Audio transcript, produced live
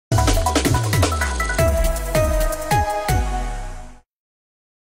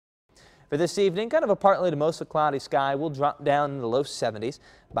For this evening, kind of a partly to mostly cloudy sky. Will drop down in the low 70s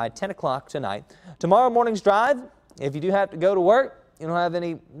by 10 o'clock tonight. Tomorrow morning's drive, if you do have to go to work, you don't have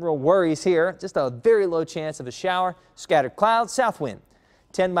any real worries here. Just a very low chance of a shower. Scattered clouds, south wind,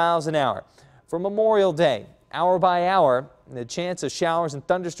 10 miles an hour. For Memorial Day, hour by hour, the chance of showers and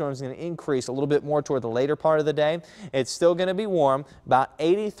thunderstorms is going to increase a little bit more toward the later part of the day. It's still going to be warm, about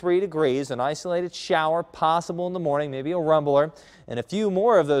 83 degrees, an isolated shower possible in the morning, maybe a rumbler, and a few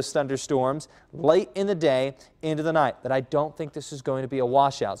more of those thunderstorms late in the day into the night. But I don't think this is going to be a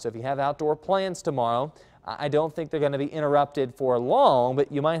washout. So if you have outdoor plans tomorrow, I don't think they're going to be interrupted for long,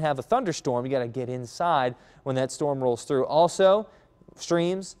 but you might have a thunderstorm. You got to get inside when that storm rolls through. Also,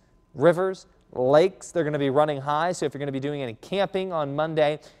 streams, rivers, lakes, they're going to be running high, so if you're going to be doing any camping on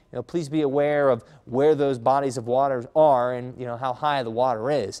Monday, please be aware of where those bodies of water are and how high the water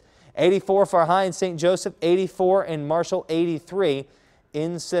is. 84 for our high in St. Joseph, 84 in Marshall, 83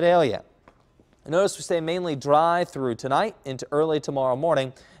 in Sedalia. Notice we stay mainly dry through tonight into early tomorrow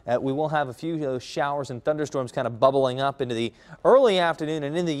morning. We will have a few of those showers and thunderstorms kind of bubbling up into the early afternoon,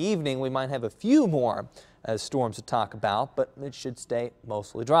 and in the evening we might have a few more storms to talk about, but it should stay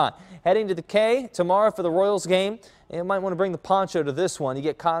mostly dry. Heading to the K tomorrow for the Royals game. You might want to bring the poncho to this one. You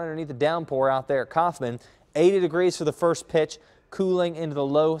get caught underneath the downpour out there at Kaufman. 80 degrees for the first pitch, cooling into the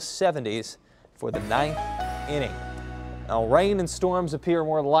low 70s for the 9th inning. Now, rain and storms appear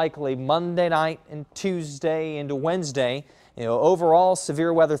more likely Monday night and Tuesday into Wednesday. Overall,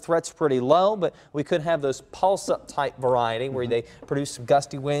 severe weather threats pretty low, but we could have those pulse-up type variety where they produce some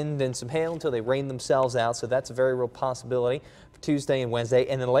gusty wind and some hail until they rain themselves out. So that's a very real possibility for Tuesday and Wednesday.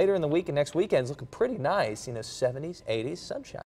 And then later in the week and next weekend is looking pretty nice. 70s, 80s, sunshine.